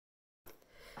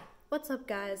What's up,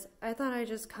 guys? I thought I'd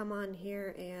just come on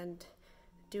here and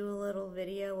do a little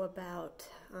video about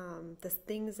the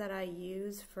things that I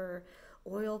use for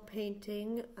oil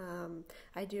painting.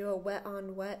 I do a wet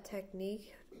on wet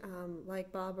technique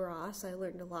like Bob Ross. I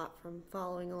learned a lot from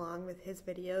following along with his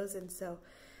videos, and so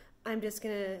I'm just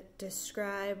going to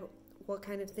describe what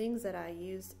kind of things that I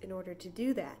use in order to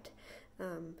do that.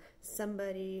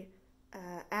 Somebody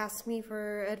asked me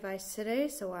for advice today,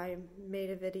 so I made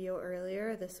a video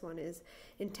earlier. This one is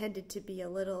intended to be a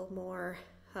little more,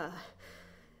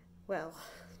 well,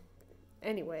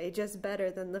 anyway, just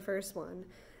better than the first one.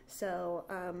 So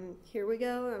here we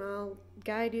go, and I'll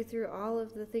guide you through all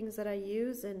of the things that I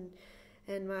use and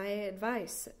my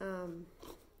advice.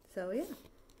 So yeah.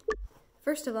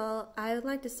 First of all, I would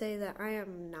like to say that I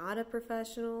am not a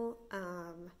professional.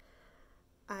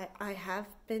 I have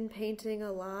been painting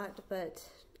a lot, but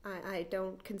I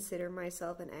don't consider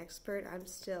myself an expert. I'm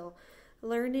still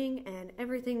learning, and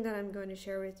everything that I'm going to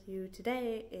share with you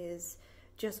today is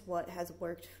just what has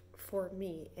worked for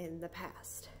me in the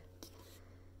past.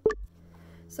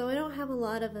 So I don't have a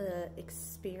lot of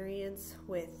experience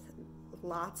with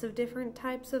lots of different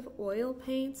types of oil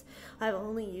paints. I've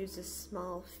only used a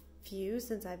small few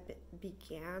since I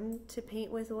began to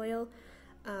paint with oil.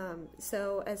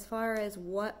 So as far as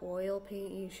what oil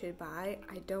paint you should buy,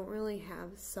 I don't really have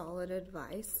solid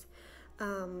advice.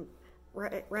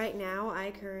 Right now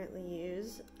I currently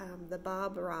use the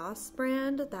Bob Ross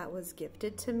brand that was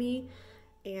gifted to me,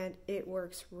 and it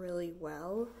works really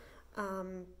well.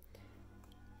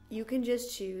 You can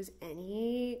just choose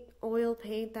any oil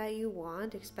paint that you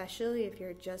want, especially if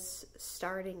you're just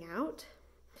starting out.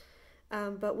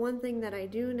 But one thing that I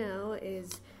do know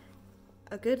is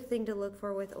a good thing to look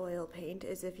for with oil paint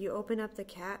is if you open up the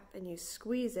cap and you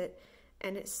squeeze it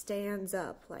and it stands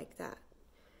up like that.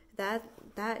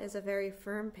 That is a very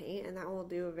firm paint, and that will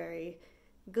do a very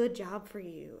good job for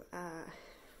you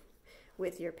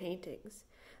with your paintings.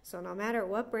 So no matter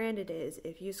what brand it is,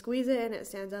 if you squeeze it and it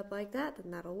stands up like that,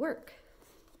 then that'll work.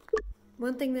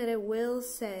 One thing that I will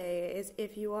say is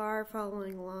if you are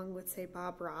following along with, say,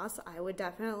 Bob Ross, I would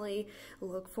definitely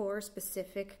look for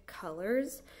specific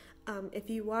colors. If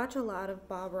you watch a lot of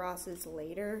Bob Ross's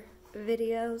later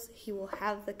videos, he will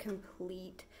have the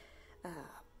complete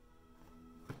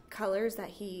colors that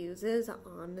he uses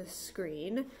on the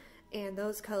screen, and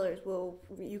those colors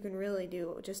you can really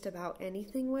do just about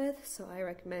anything with, so I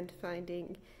recommend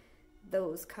finding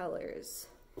those colors.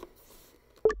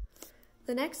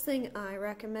 The next thing I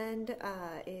recommend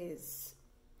is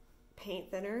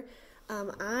paint thinner.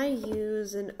 I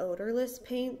use an odorless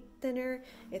paint thinner.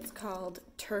 It's called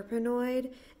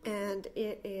Turpenoid, and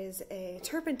it is a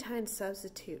turpentine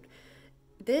substitute.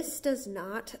 This does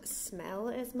not smell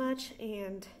as much,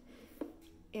 and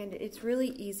it's really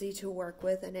easy to work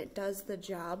with, and it does the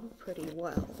job pretty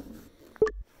well.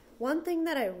 One thing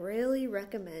that I really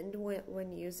recommend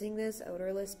when using this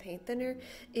odorless paint thinner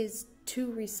is to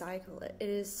recycle it. It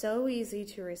is so easy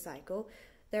to recycle.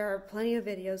 There are plenty of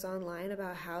videos online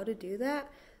about how to do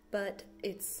that, but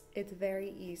it's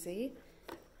very easy.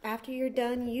 After you're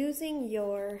done using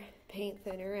your paint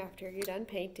thinner, after you're done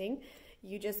painting,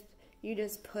 you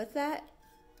just put that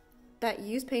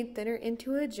used paint thinner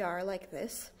into a jar like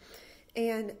this,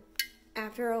 and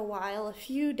after a while, a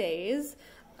few days,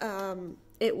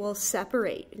 it will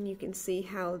separate, and you can see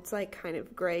how it's like kind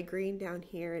of gray-green down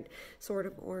here and sort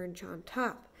of orange on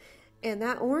top. And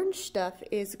that orange stuff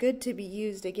is good to be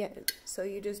used again. So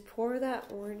you just pour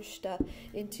that orange stuff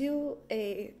into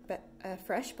a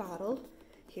fresh bottle.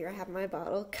 Here I have my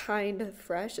bottle, kind of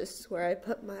fresh. This is where I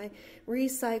put my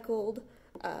recycled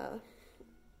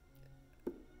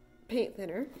paint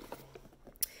thinner.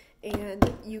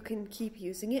 And you can keep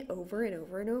using it over and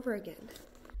over and over again.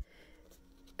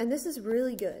 And this is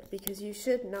really good because you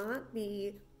should not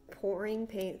be pouring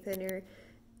paint thinner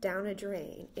down a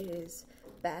drain. It is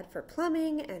bad for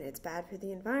plumbing, and it's bad for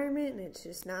the environment, and it's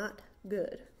just not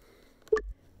good.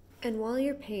 And while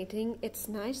you're painting, it's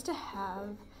nice to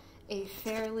have a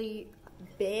fairly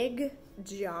big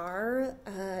jar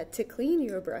to clean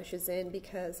your brushes in,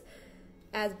 because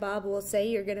as Bob will say,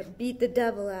 you're gonna beat the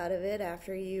devil out of it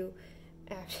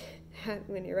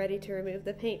when you're ready to remove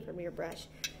the paint from your brush.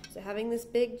 So having this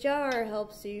big jar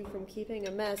helps you from keeping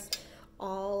a mess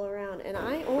all around. And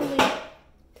I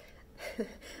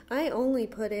only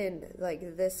put in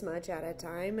like this much at a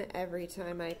time every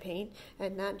time I paint,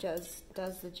 and that just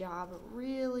does the job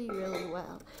really, really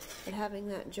well. But having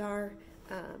that jar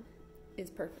is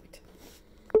perfect.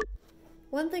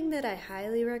 One thing that I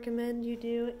highly recommend you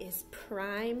do is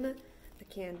prime the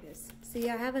canvas. See,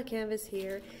 I have a canvas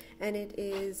here, and it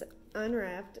is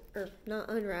unwrapped, or not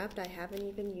unwrapped, I haven't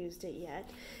even used it yet.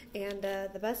 And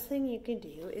the best thing you can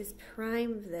do is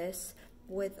prime this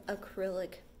with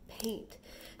acrylic paint.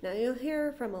 Now you'll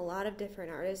hear from a lot of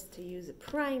different artists to use a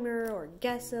primer or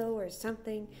gesso or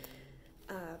something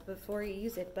before you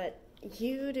use it, but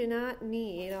you do not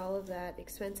need all of that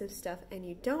expensive stuff, and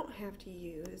you don't have to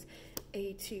use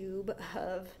a tube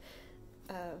of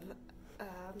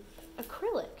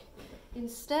acrylic.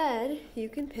 Instead, you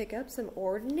can pick up some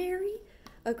ordinary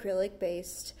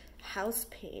acrylic-based house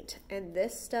paint, and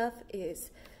this stuff is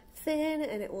thin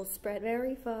and it will spread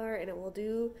very far and it will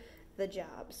do the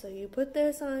job. So you put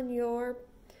this on your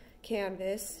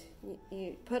canvas,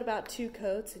 you put about 2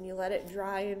 coats and you let it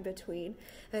dry in between,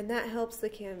 and that helps the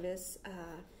canvas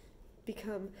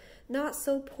become not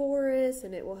so porous,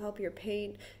 and it will help your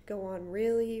paint go on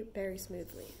really very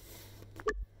smoothly.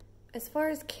 As far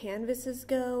as canvases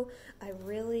go, I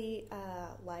really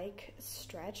like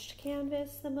stretched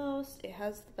canvas the most. It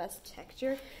has the best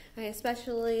texture. I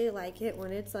especially like it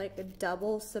when it's like a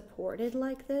double supported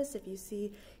like this. If you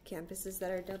see canvases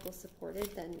that are double supported,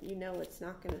 then you know it's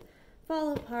not going to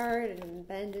fall apart and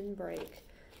bend and break.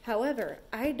 However,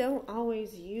 I don't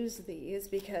always use these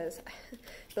because,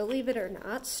 believe it or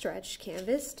not, stretched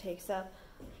canvas takes up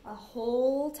a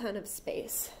whole ton of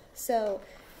space. So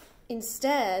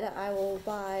instead, I will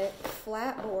buy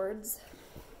flat boards,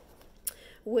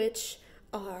 which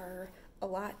are a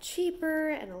lot cheaper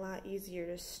and a lot easier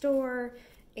to store.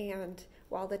 And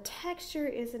while the texture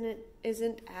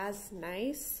isn't as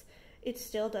nice, it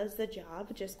still does the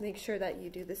job. Just make sure that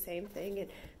you do the same thing and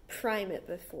prime it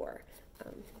before.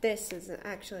 This is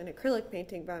actually an acrylic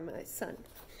painting by my son.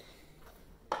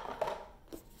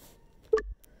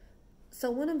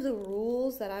 So one of the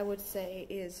rules that I would say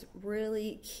is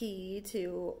really key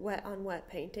to wet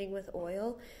painting with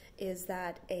oil is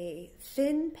that a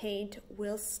thin paint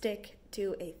will stick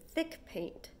to a thick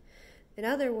paint. In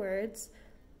other words,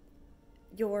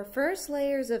 your first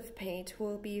layers of paint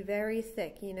will be very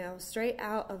thick, you know, straight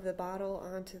out of the bottle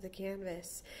onto the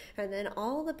canvas. And then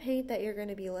all the paint that you're going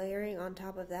to be layering on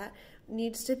top of that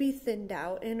needs to be thinned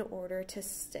out in order to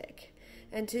stick.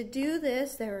 And to do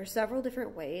this, there are several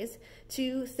different ways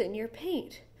to thin your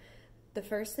paint. The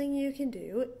first thing you can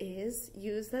do is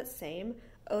use that same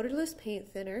odorless paint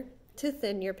thinner to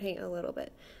thin your paint a little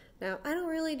bit. Now, I don't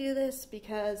really do this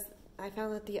because I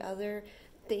found that the other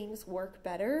things work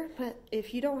better, but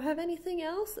if you don't have anything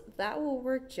else, that will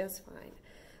work just fine.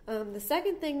 The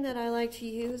second thing that I like to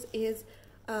use is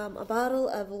a bottle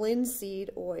of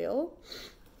linseed oil,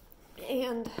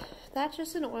 and that's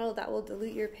just an oil that will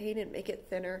dilute your paint and make it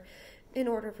thinner in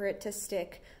order for it to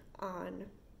stick on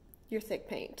your thick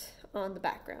paint, on the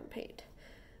background paint.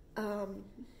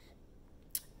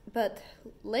 But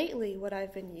lately what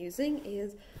I've been using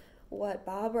is what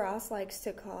Bob Ross likes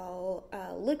to call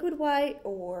liquid white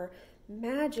or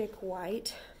magic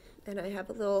white, and I have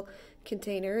a little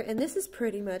container, and this is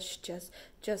pretty much just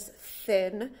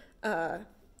thin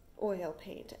oil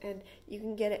paint, and you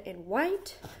can get it in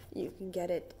white, you can get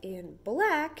it in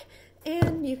black,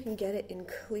 and you can get it in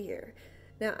clear.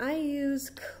 Now I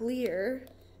use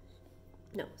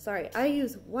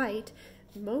white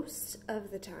most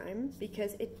of the time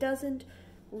because it doesn't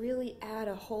really add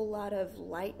a whole lot of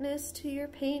lightness to your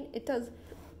paint. It does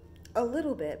a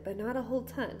little bit, but not a whole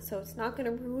ton, so it's not going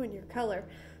to ruin your color,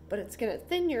 but it's going to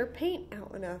thin your paint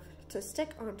out enough to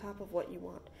stick on top of what you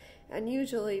want. And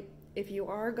usually, if you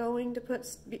are going to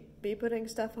be putting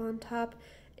stuff on top,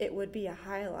 it would be a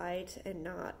highlight and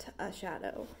not a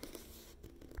shadow.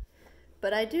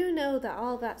 But I do know that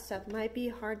all that stuff might be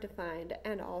hard to find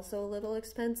and also a little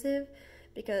expensive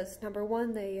because, number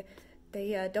one, they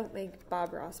don't make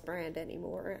Bob Ross brand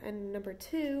anymore, and number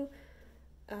two,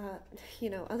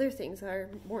 other things are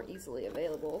more easily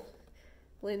available.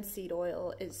 Linseed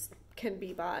oil can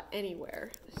be bought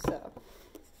anywhere. So,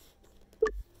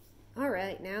 all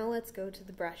right, now let's go to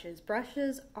the brushes.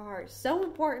 Brushes are so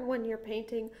important when you're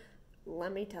painting,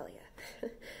 let me tell you.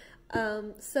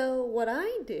 So what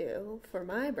I do for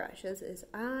my brushes is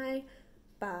I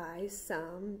buy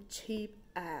some cheap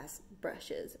ass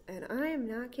brushes, and I am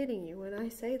not kidding you when I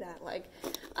say that. Like,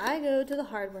 I go to the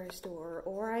hardware store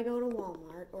or I go to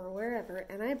Walmart or wherever,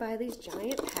 and I buy these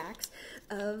giant packs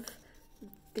of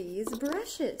these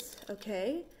brushes,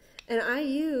 okay? And I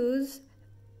use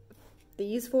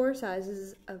these 4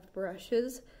 sizes of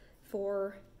brushes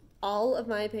for all of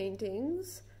my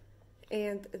paintings,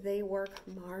 and they work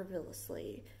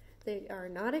marvelously. They are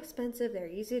not expensive, they're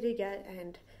easy to get,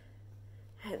 and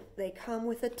they come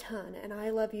with a ton, and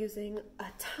I love using a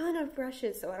ton of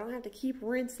brushes so I don't have to keep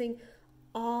rinsing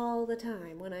all the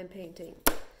time when I'm painting.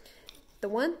 The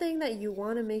one thing that you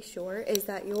want to make sure is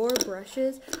that your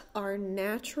brushes are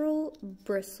natural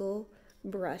bristle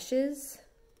brushes.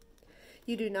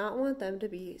 You do not want them to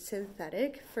be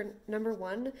synthetic. For number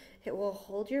one, it will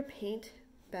hold your paint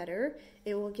better.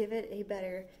 It will give it a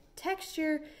better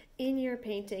texture in your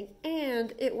painting,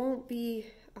 and it won't be,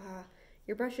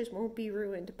 your brushes won't be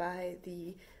ruined by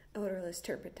the odorless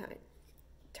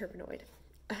terpenoid.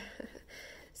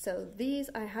 So these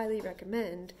I highly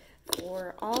recommend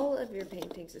for all of your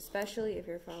paintings, especially if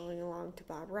you're following along to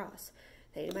Bob Ross.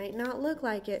 They might not look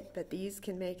like it, but these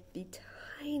can make the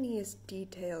tiniest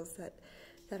details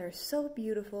that are so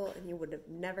beautiful and you would have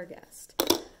never guessed.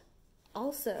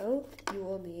 Also, you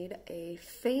will need a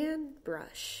fan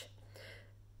brush.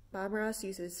 Bob Ross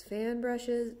uses fan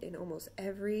brushes in almost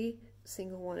every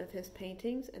single one of his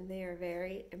paintings, and they are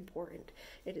very important.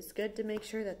 It is good to make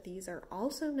sure that these are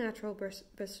also natural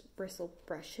bristle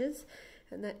brushes,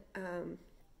 and that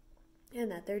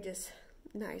they're just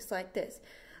nice like this.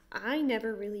 I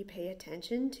never really pay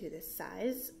attention to the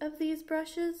size of these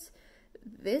brushes.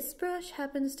 This brush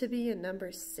happens to be a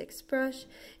number 6 brush.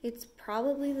 It's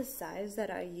probably the size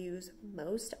that I use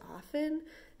most often,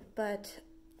 but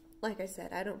like I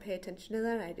said, I don't pay attention to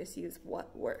that. I just use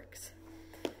what works.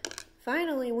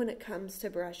 Finally, when it comes to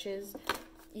brushes,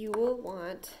 you will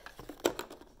want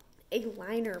a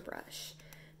liner brush.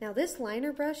 Now, this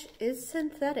liner brush is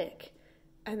synthetic,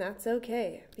 and that's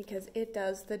okay because it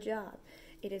does the job.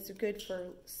 It is good for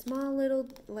small little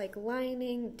like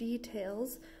lining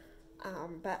details,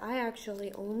 but I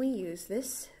actually only use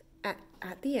this at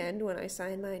the end when I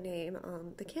sign my name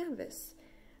on the canvas.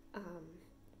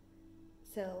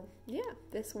 So yeah,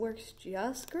 this works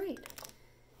just great.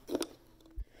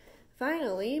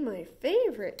 Finally, my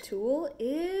favorite tool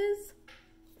is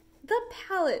the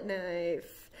palette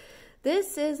knife.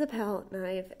 This is a palette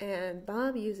knife, and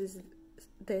Bob uses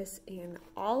this in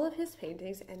all of his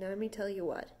paintings, and let me tell you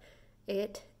what,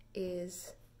 it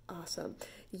is awesome.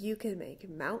 You can make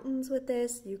mountains with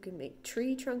this, you can make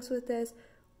tree trunks with this,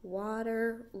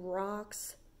 water,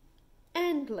 rocks,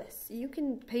 endless. You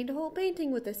can paint a whole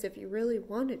painting with this if you really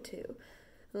wanted to.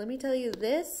 Let me tell you,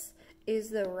 this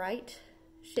is the right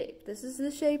shape. This is the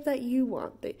shape that you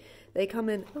want. They come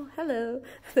in, oh hello,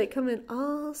 they come in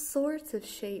all sorts of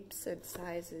shapes and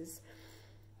sizes,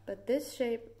 but this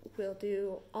shape will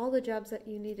do all the jobs that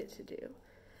you need it to do.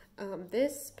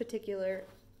 This particular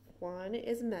one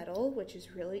is metal, which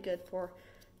is really good for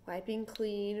wiping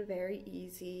clean, very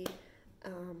easy,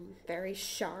 very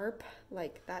sharp,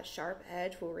 like that sharp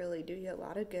edge will really do you a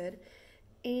lot of good.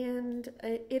 And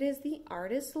it is the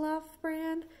Artist Loft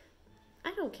brand.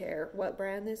 I don't care what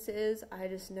brand this is, I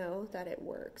just know that it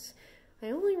works. I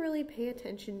only really pay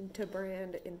attention to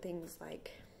brand in things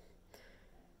like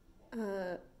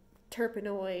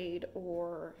Terpenoid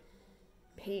or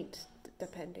paint,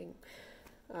 depending.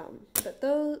 But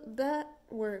though that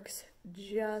works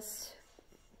just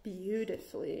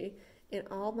beautifully in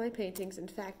all my paintings. In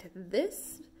fact,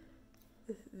 this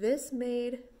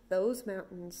made those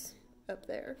mountains up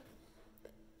there.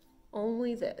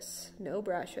 Only this, no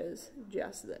brushes,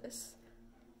 just this.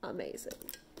 Amazing.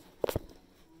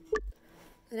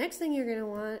 The next thing you're gonna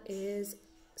want is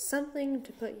something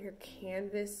to put your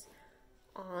canvas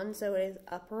on so it is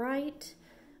upright.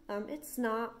 It's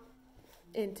not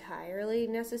entirely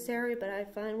necessary, but I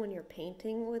find when you're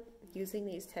painting with using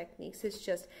these techniques, it's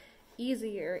just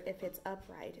easier if it's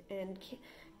upright. And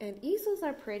easels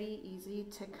are pretty easy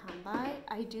to come by.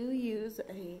 I do use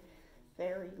a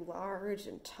very large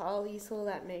and tall easel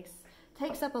that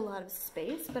takes up a lot of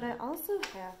space, but I also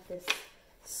have this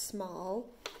small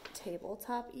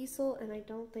tabletop easel, and I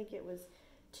don't think it was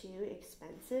too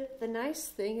expensive. The nice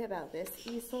thing about this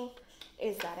easel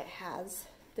is that it has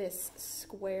this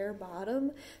square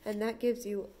bottom, and that gives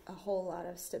you a whole lot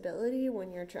of stability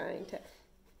when you're trying to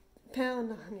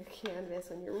pound on your canvas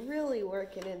when you're really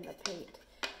working in the paint.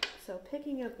 So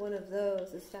picking up one of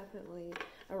those is definitely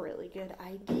a really good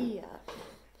idea.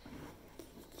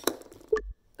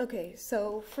 Okay,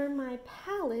 so for my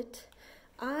palette,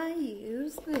 I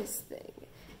use this thing,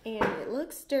 and it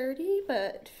looks dirty,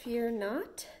 but fear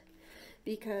not,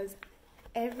 because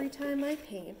every time I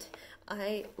paint,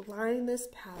 I line this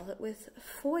palette with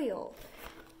foil,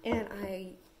 and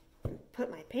I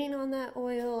put my paint on that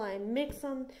oil, I mix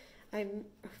on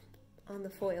the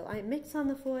foil,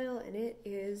 and it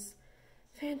is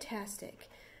fantastic.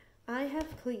 I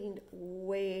have cleaned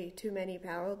way too many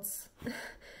palettes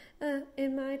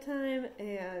in my time,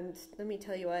 and let me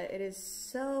tell you what, it is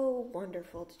so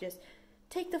wonderful to just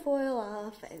take the foil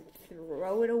off and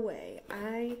throw it away.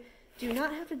 I do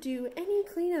not have to do any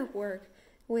cleanup work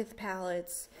with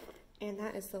palettes, and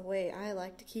that is the way I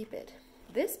like to keep it.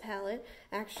 This palette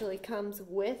actually comes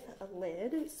with a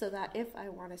lid so that if I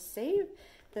want to save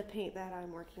the paint that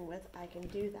I'm working with, I can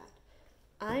do that.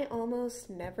 I almost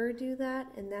never do that,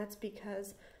 and that's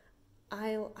because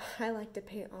I like to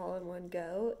paint all in one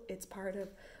go. It's part of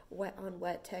wet on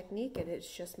wet technique, and it's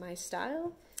just my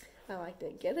style. I like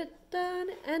to get it done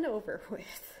and over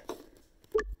with.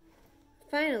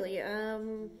 Finally, a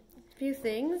few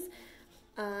things.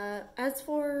 As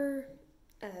for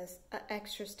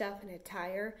extra stuff and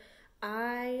attire,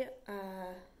 I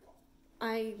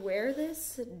wear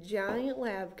this giant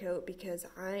lab coat because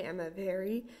I am a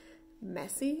very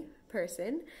messy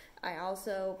person. I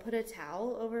also put a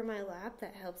towel over my lap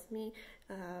that helps me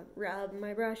rub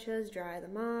my brushes, dry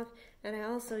them off, and I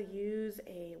also use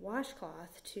a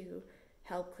washcloth to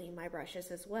help clean my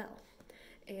brushes as well.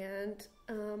 And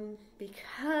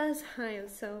because I am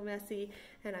so messy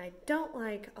and I don't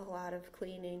like a lot of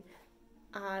cleaning,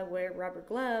 I wear rubber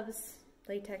gloves,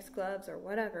 latex gloves or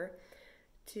whatever,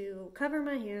 to cover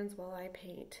my hands while I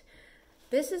paint.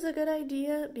 This is a good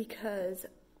idea because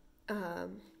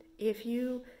if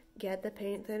you get the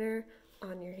paint thinner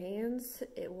on your hands,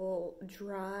 it will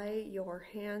dry your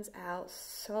hands out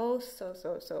so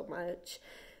much,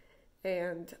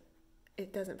 and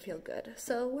it doesn't feel good.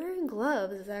 So wearing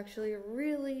gloves is actually a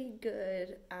really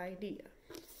good idea.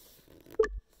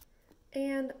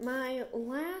 And my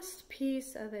last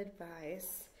piece of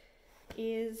advice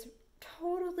is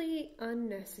totally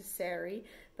unnecessary,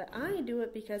 but I do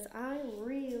it because I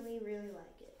really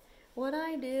like it. What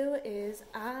I do is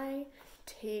I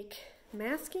take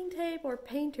masking tape or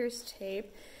painter's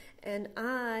tape and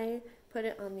I put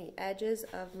it on the edges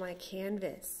of my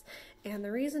canvas. And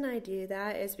the reason I do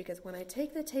that is because when I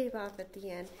take the tape off at the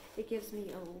end, it gives me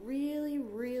a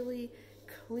really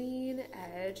clean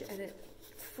edge, and it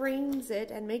frames it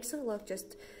and makes it look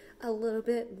just a little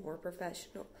bit more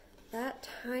professional. That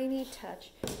tiny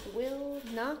touch will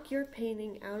knock your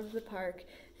painting out of the park,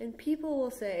 and people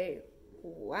will say,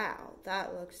 wow,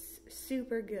 that looks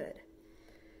super good.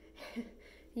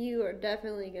 You are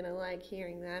definitely going to like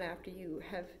hearing that after you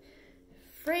have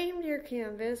framed your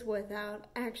canvas without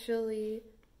actually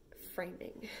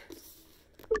framing.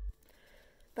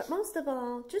 But most of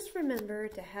all, just remember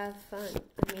to have fun.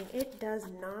 I mean, it does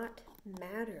not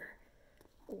matter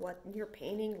what your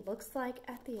painting looks like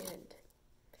at the end.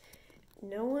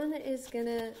 No one is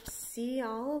gonna see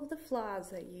all of the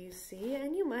flaws that you see,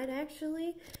 and you might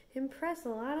actually impress a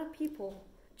lot of people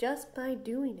just by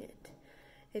doing it.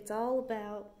 It's all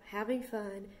about having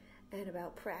fun and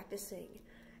about practicing.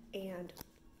 And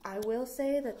I will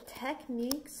say that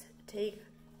techniques take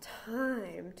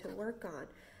time to work on.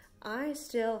 I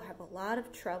still have a lot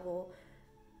of trouble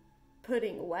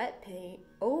putting wet paint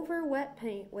over wet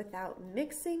paint without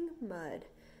mixing mud,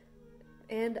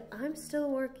 and I'm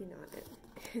still working on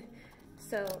it.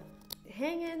 So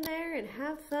hang in there and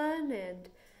have fun, and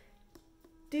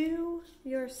do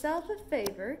yourself a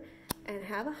favor and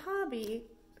have a hobby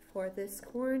for this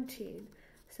quarantine.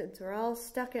 Since we're all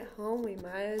stuck at home, we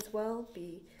might as well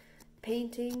be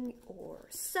painting or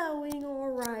sewing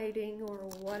or writing or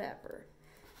whatever.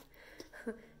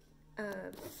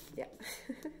 Yeah.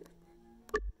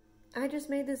 I just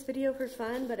made this video for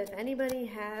fun, but if anybody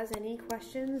has any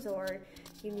questions or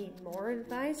you need more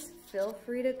advice, feel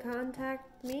free to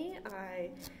contact me. I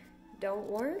don't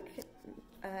work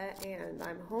and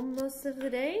I'm home most of the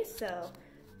day, so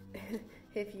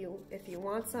if you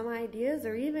want some ideas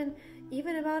or even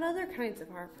about other kinds of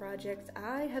art projects,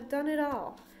 I have done it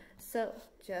all. So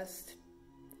just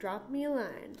drop me a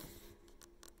line.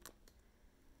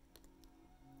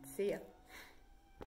 See ya.